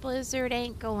that blizzard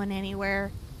ain't going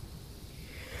anywhere.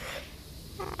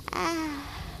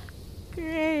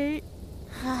 Great.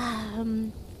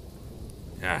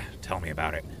 Tell me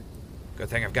about it. Good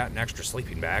thing I've got an extra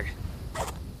sleeping bag.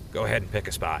 Go ahead and pick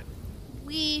a spot.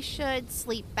 We should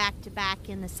sleep back to back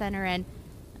in the center and...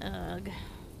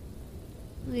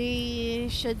 we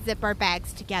should zip our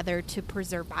bags together to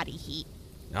preserve body heat.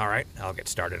 All right, I'll get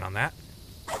started on that.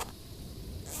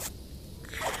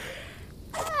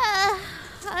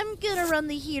 I'm gonna run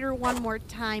the heater one more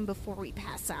time before we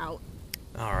pass out.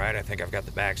 All right, I think I've got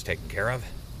the bags taken care of.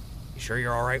 You sure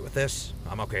you're all right with this?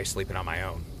 I'm okay sleeping on my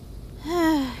own.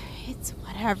 It's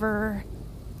whatever.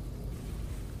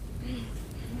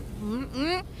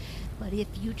 But if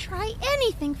you try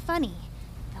anything funny,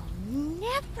 they'll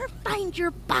never find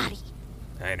your body.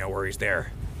 Hey, no worries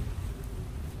there.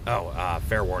 Oh,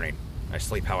 fair warning. I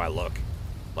sleep how I look.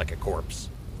 Like a corpse.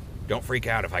 Don't freak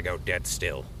out if I go dead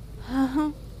still.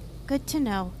 Uh-huh. Good to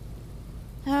know.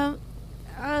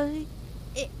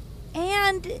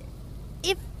 And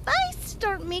if I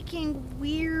start making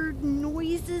weird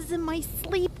noises in my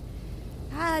sleep,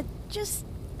 just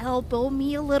elbow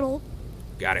me a little.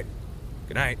 Got it.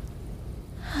 Good night.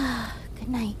 Good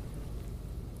night.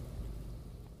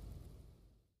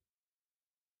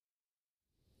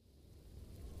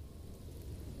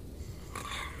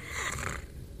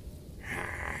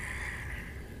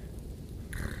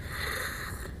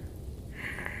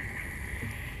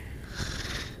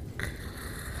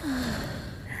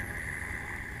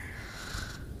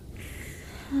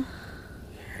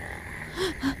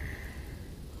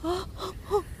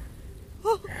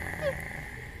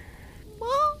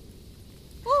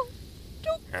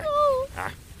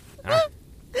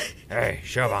 Hey,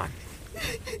 Shoban.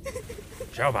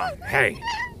 Shoban, hey.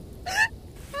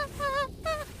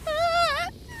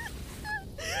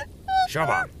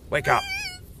 Shoban, wake up.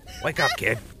 Wake up,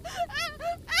 kid.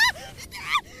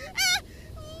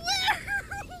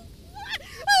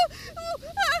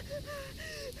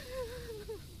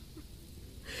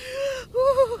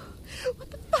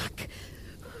 What the fuck?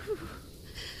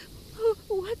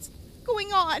 What's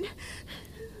going on? It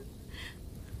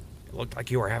looked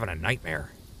like you were having a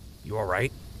nightmare. You all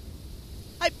right?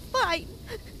 I'm fine.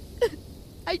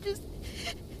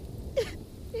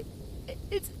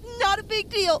 It's not a big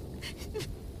deal.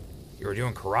 You were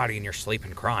doing karate in your sleep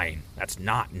and crying. That's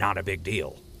not a big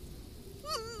deal.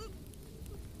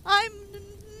 I'm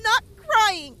not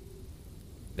crying.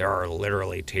 There are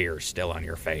literally tears still on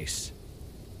your face.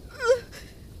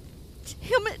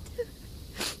 Damn it.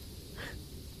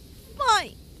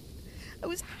 Fine. I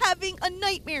was having a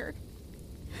nightmare.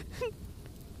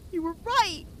 You were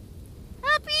right.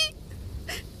 Happy?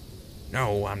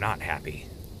 No, I'm not happy.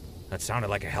 That sounded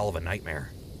like a hell of a nightmare.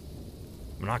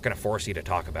 I'm not going to force you to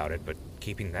talk about it, but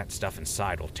keeping that stuff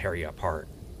inside will tear you apart.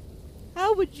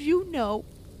 How would you know?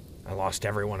 I lost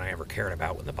everyone I ever cared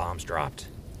about when the bombs dropped.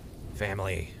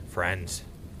 Family, friends.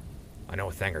 I know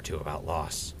a thing or two about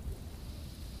loss.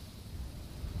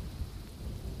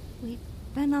 We've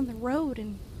been on the road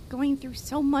and going through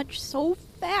so much so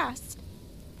fast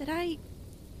that I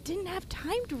didn't have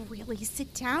time to really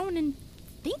sit down and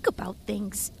think about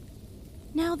things.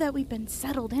 Now that we've been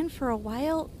settled in for a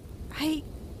while, I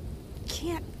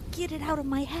can't get it out of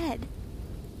my head.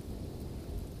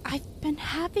 I've been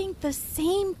having the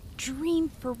same dream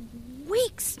for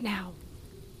weeks now.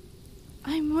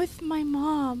 I'm with my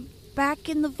mom back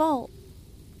in the vault.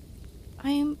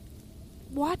 I'm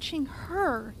watching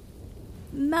her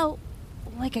melt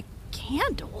like a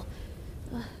candle.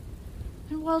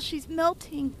 And while she's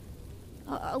melting,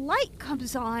 a light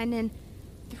comes on and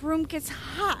the room gets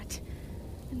hot.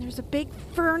 And there's a big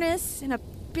furnace and a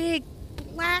big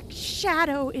black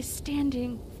shadow is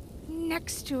standing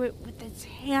next to it with its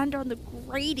hand on the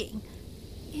grating.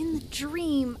 In the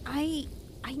dream, I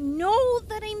know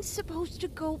that I'm supposed to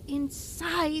go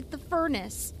inside the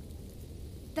furnace.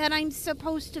 That I'm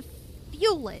supposed to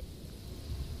fuel it.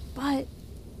 But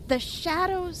the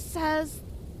shadow says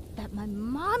that my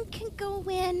mom can go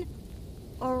in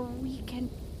or we can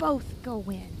both go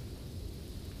in.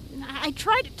 And I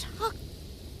try to talk,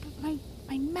 but my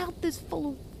mouth is full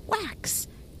of wax.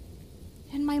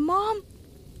 And my mom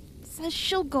says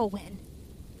she'll go in.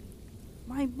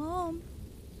 My mom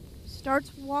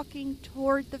starts walking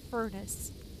toward the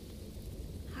furnace.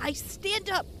 I stand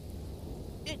up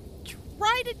and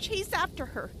try to chase after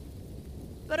her,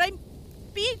 but I'm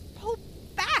being pulled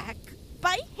back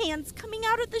by hands coming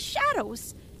out of the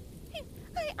shadows.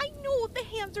 I know the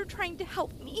hands are trying to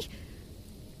help me,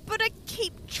 but I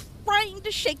keep trying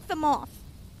to shake them off.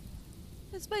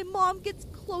 As my mom gets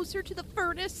closer to the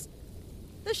furnace,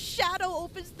 the shadow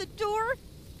opens the door,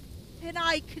 and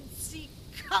I can see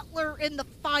Cutler in the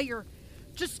fire,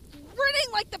 just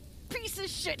grinning like the piece of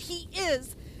shit he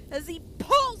is as he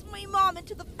pulls my mom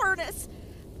into the furnace.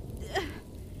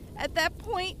 At that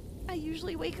point, I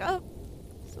usually wake up.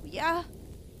 So yeah,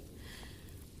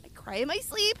 I cry in my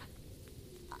sleep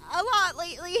a lot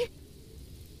lately.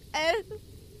 And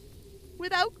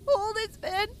with how cold it's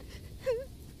been.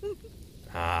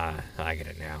 I get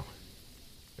it now.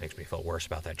 Makes me feel worse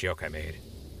about that joke I made.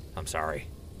 I'm sorry.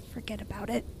 Forget about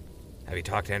it. Have you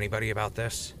talked to anybody about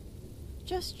this?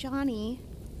 Just Johnny.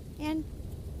 And,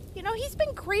 he's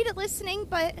been great at listening,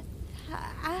 but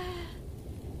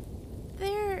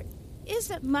there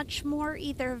isn't much more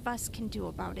either of us can do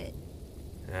about it.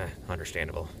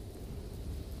 Understandable.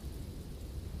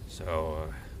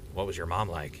 So, what was your mom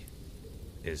like?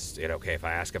 Is it okay if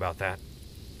I ask about that?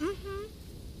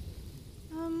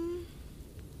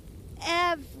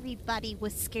 Everybody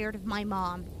was scared of my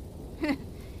mom.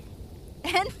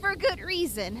 And for good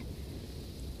reason.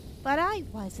 But I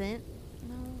wasn't.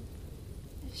 No.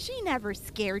 She never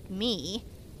scared me.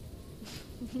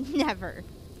 Never.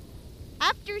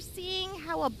 After seeing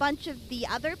how a bunch of the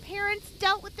other parents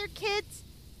dealt with their kids,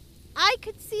 I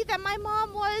could see that my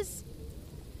mom was...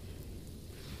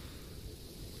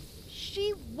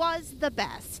 She was the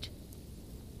best.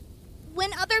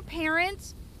 When other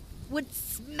parents would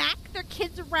smack their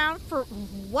kids around for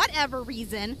whatever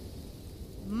reason,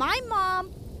 my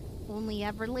mom only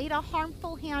ever laid a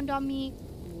harmful hand on me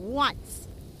once.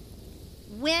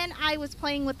 When I was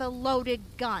playing with a loaded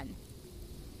gun.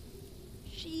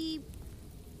 She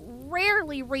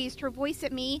rarely raised her voice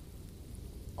at me.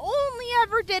 Only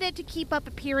ever did it to keep up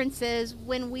appearances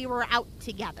when we were out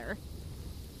together.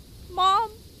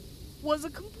 Mom was a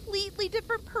completely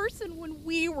different person when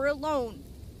we were alone.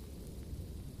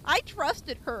 I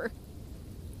trusted her.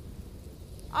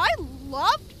 I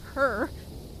loved her.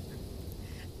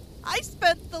 I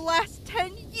spent the last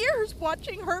 10 years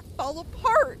watching her fall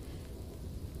apart.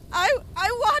 I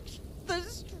watched the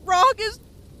strongest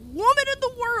woman in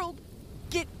the world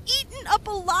get eaten up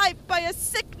alive by a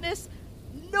sickness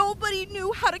nobody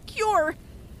knew how to cure.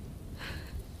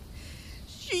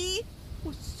 She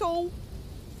was so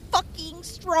fucking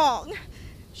strong.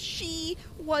 She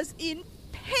was in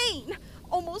pain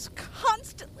almost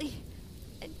constantly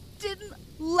and didn't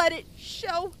let it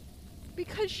show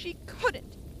because she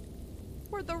couldn't,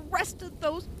 or the rest of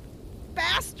those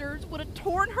bastards would have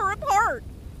torn her apart.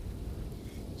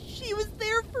 She was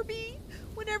there for me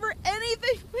whenever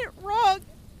anything went wrong.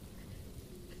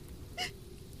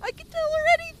 I could tell her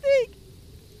anything,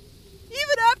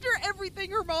 even after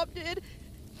everything her mom did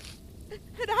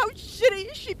and how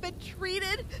shitty she'd been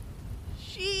treated.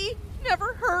 She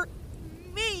never hurt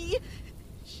me.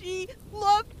 She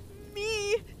loved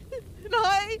me, and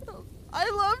I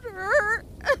loved her.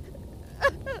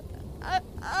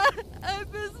 I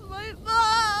miss my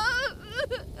mom.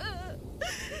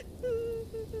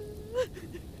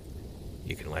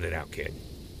 You can let it out, kid.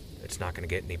 It's not going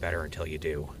to get any better until you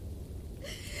do.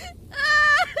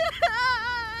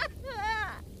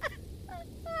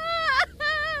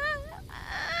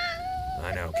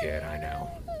 I know, kid, I know.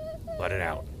 Let it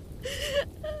out.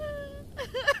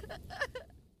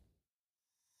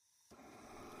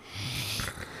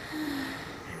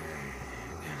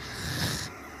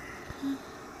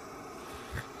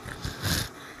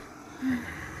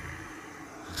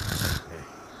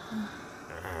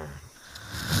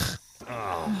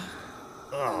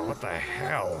 Oh, what the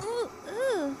hell?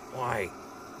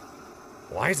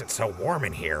 Why is it so warm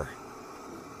in here?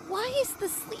 Why is the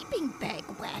sleeping bag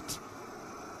wet?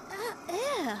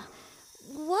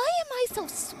 Why am I so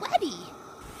sweaty?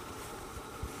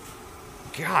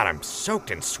 God, I'm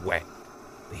soaked in sweat.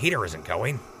 The heater isn't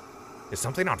going. Is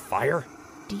something on fire?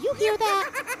 Do you hear that?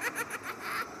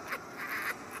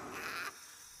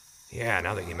 Yeah,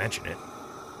 now that you mention it.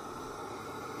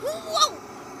 Whoa!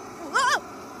 Whoa!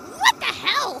 What the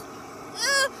hell?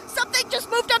 Something just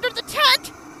moved under the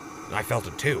tent! I felt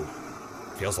it too.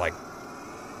 Feels like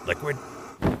liquid.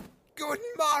 Good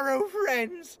morrow,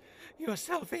 friends! Your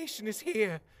salvation is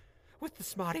here. With the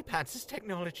Smarty Pants'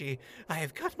 technology, I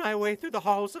have cut my way through the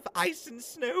halls of ice and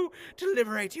snow to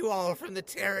liberate you all from the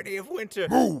tyranny of winter.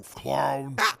 Move,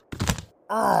 clown!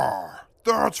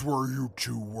 That's where you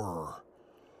two were.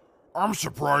 I'm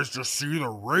surprised to see the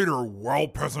raider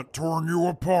whelp hasn't torn you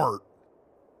apart.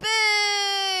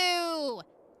 Boo!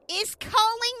 Is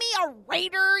calling me a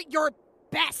raider your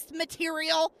best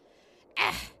material?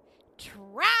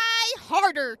 Try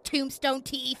harder, Tombstone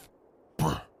Teeth.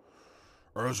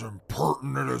 As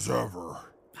impertinent as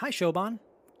ever. Hi, Shoban.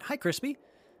 Hi, Crispy.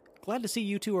 Glad to see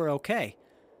you two are okay.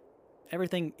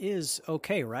 Everything is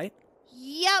okay, right?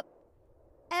 Yep.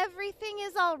 Everything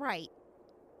is all right.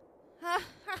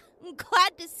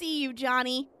 Glad to see you,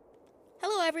 Johnny.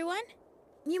 Hello, everyone.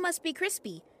 You must be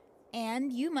Crispy,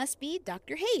 and you must be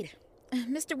Dr. Hade.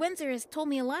 Mr. Windsor has told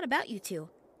me a lot about you two.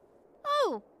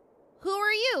 Oh, who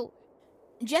are you?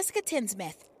 Jessica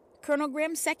Tinsmith, Colonel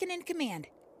Grimm's second in command.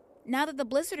 Now that the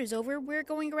blizzard is over, we're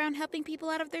going around helping people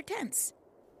out of their tents.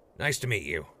 Nice to meet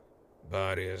you.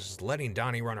 But is letting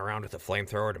Donnie run around with a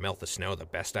flamethrower to melt the snow the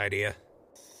best idea?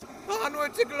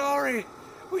 Onward to glory!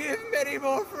 We have many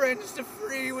more friends to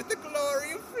free with the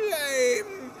glory of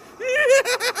flame!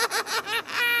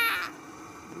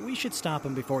 We should stop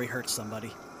him before he hurts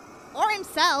somebody. Or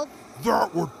himself.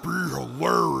 That would be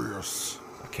hilarious.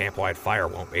 A camp-wide fire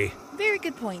won't be. Very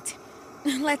good point.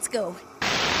 Let's go.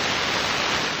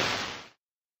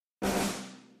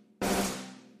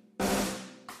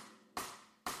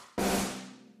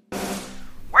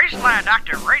 Wasteland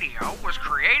Active Radio was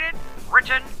created,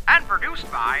 written, and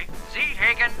produced by Z.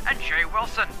 Hagen and Jay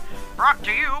Wilson. Brought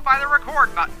to you by the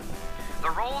Record Button.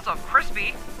 The roles of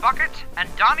Crispy, Bucket, and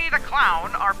Donnie the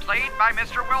Clown are played by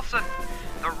Mr. Wilson.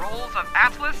 The roles of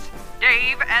Atlas,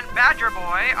 Dave, and Badger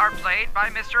Boy are played by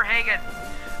Mr. Hagen.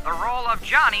 The role of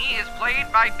Johnny is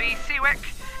played by B. Seawick,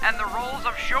 and the roles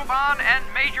of Shoban and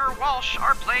Major Walsh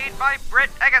are played by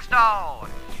Britt Eggesdahl.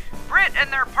 Britt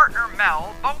and their partner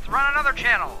Mel both run another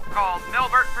channel called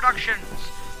Milbert Productions,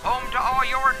 home to all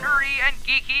your nerdy and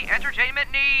geeky entertainment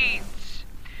needs.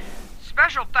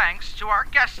 Special thanks to our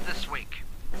guests this week,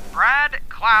 Brad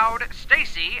Cloud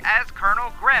Stacy as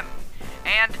Colonel Grimm,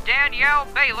 and Danielle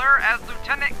Baylor as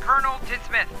Lieutenant Colonel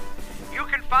Tinsmith. You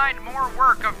can find more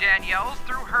work of Danielle's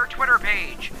through her Twitter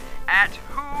page at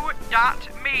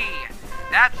who.me.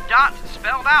 That's dot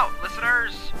spelled out,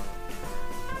 listeners.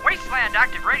 Wasteland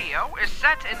Active Radio is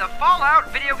set in the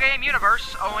Fallout video game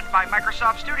universe owned by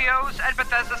Microsoft Studios and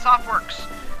Bethesda Softworks.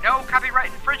 No copyright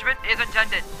infringement is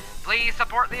intended. Please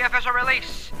support the official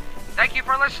release. Thank you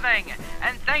for listening,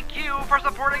 and thank you for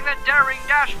supporting the Daring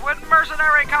Dashwood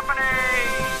Mercenary Company!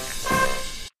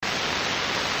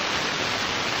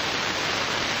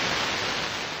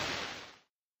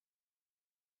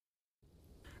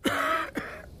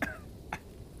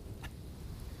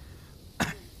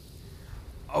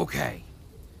 Okay.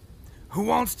 Who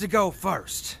wants to go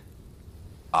first?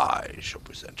 I shall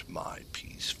present my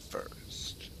piece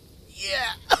first.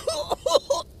 Yeah.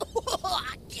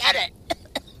 Get it.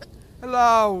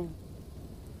 Hello.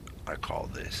 I call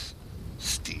this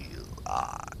Steel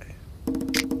Eye.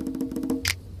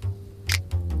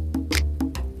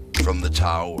 From the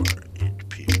tower it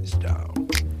peers down,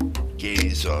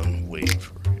 gaze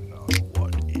unwavering on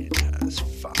what it has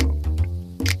found.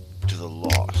 To the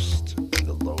lost and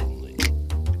the lonely,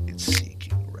 it's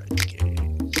seeking red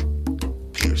gaze,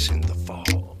 piercing the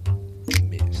fog, the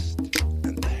mist,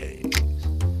 and the haze.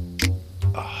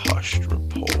 A hushed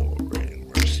rapport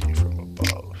raining mercy from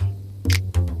above.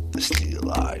 The steel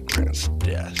eye grants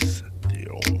death, the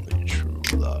only true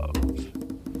love.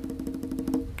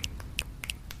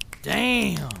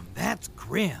 Damn, that's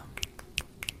grim.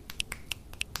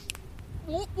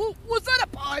 Was that a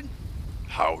pun?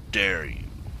 How dare you?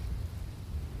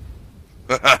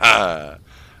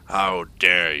 How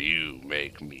dare you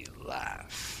make me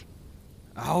laugh?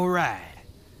 All right.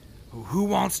 Who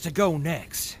wants to go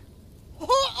next?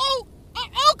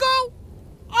 I'll go.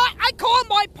 I call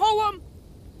my poem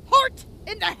Heart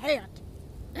in the Hand.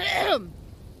 Here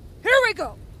we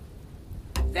go.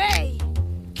 They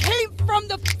came from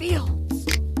the fields,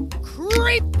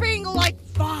 creeping like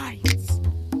vines,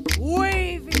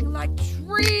 waving like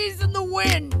trees in the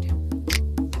wind.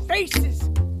 Faces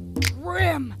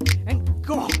grim and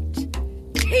gaunt,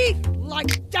 teeth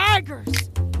like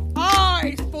daggers,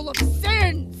 eyes full of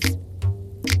sins.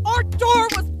 Our door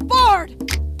was barred,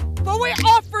 but we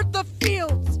offered the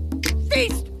fields,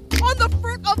 feast on the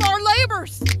fruit of our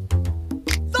labors.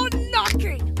 The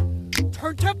knocking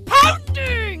turned to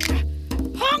pounding,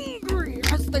 hungry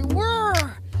as they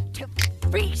were to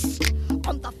feast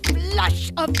on the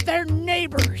flesh of their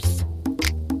neighbors.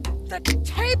 The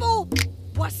table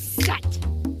was set,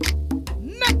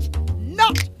 meant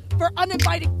not for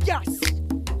uninvited guests.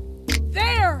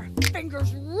 Their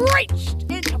fingers reached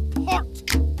into part.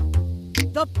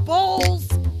 The bowls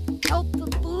held the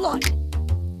blood.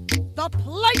 The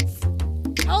plates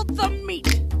held the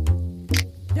meat.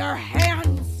 Their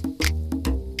hands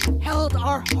held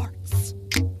our hearts.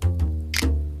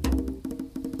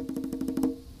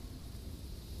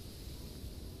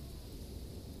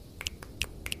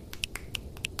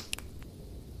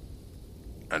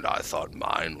 And I thought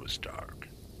mine was dark.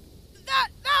 That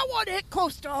one hit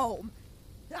close to home.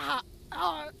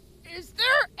 Is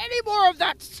there any more of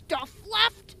that stuff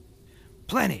left?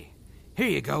 Plenty. Here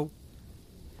you go.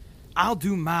 I'll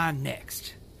do mine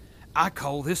next. I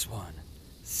call this one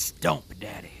Stump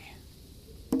Daddy.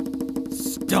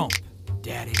 Stump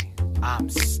Daddy. I'm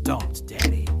stumped,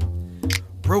 Daddy.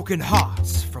 Broken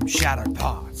hearts from shattered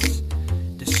parts.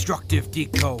 Destructive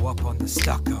deco up on the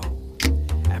stucco.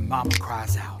 And Mama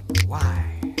cries out,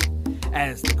 why?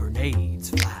 As the grenades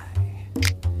fly.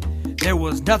 There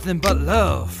was nothing but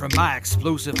love from my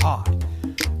explosive heart,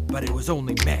 but it was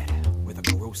only met with a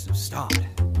corrosive start.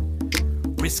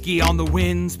 Whiskey on the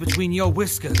winds between your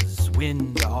whiskers,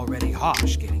 wind already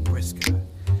harsh, getting brisker.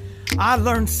 I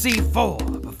learned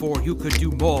C4 before you could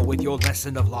do more with your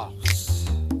lesson of loss.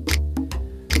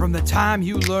 From the time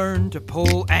you learned to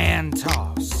pull and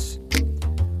toss.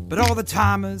 But all the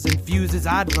timers and fuses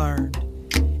I'd learned,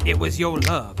 it was your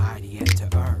love I'd yet to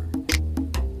earn.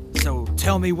 So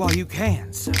tell me while you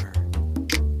can, sir,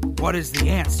 what is the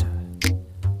answer?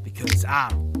 Because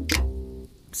I'm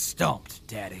stumped,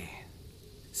 Daddy.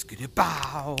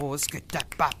 Skidda-bow,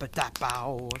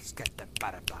 skidda-ba-ba-da-bow,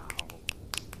 skidda-ba-da-bow.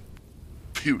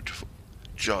 Beautiful.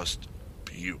 Just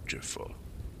beautiful.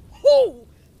 Oh,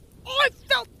 I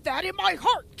felt that in my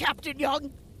heart, Captain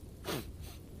Young.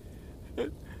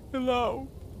 Hello.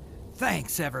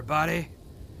 Thanks, everybody.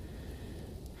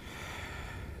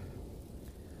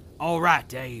 All right,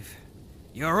 Dave.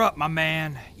 You're up, my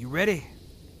man. You ready?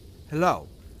 Hello.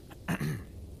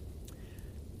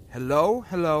 Hello,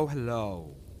 hello,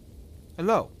 hello.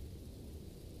 Hello.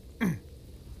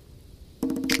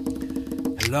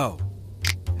 Hello.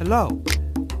 Hello.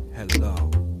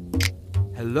 Hello.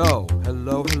 Hello,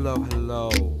 hello, hello,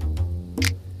 hello.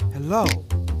 Hello.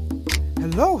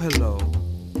 Hello, hello.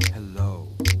 Hello.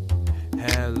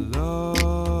 Hello.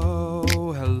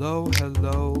 Hello,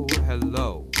 hello,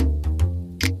 hello.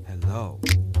 Hello.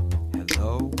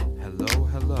 Hello, hello,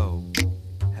 hello.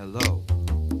 Hello.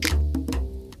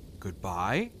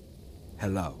 Goodbye.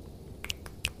 Hello.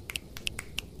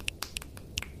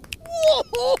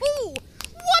 Whoa!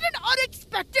 What an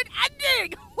unexpected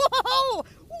ending! Whoa!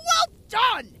 Well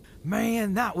done!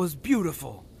 Man, that was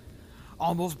beautiful.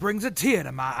 Almost brings a tear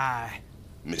to my eye.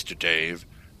 Mr. Dave,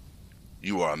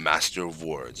 you are a master of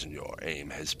words and your aim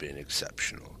has been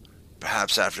exceptional.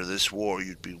 Perhaps after this war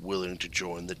you'd be willing to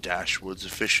join the Dashwoods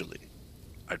officially.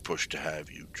 I'd push to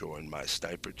have you join my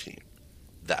sniper team.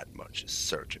 That much is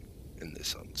certain in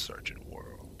this uncertain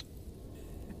world.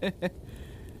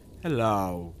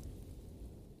 Hello.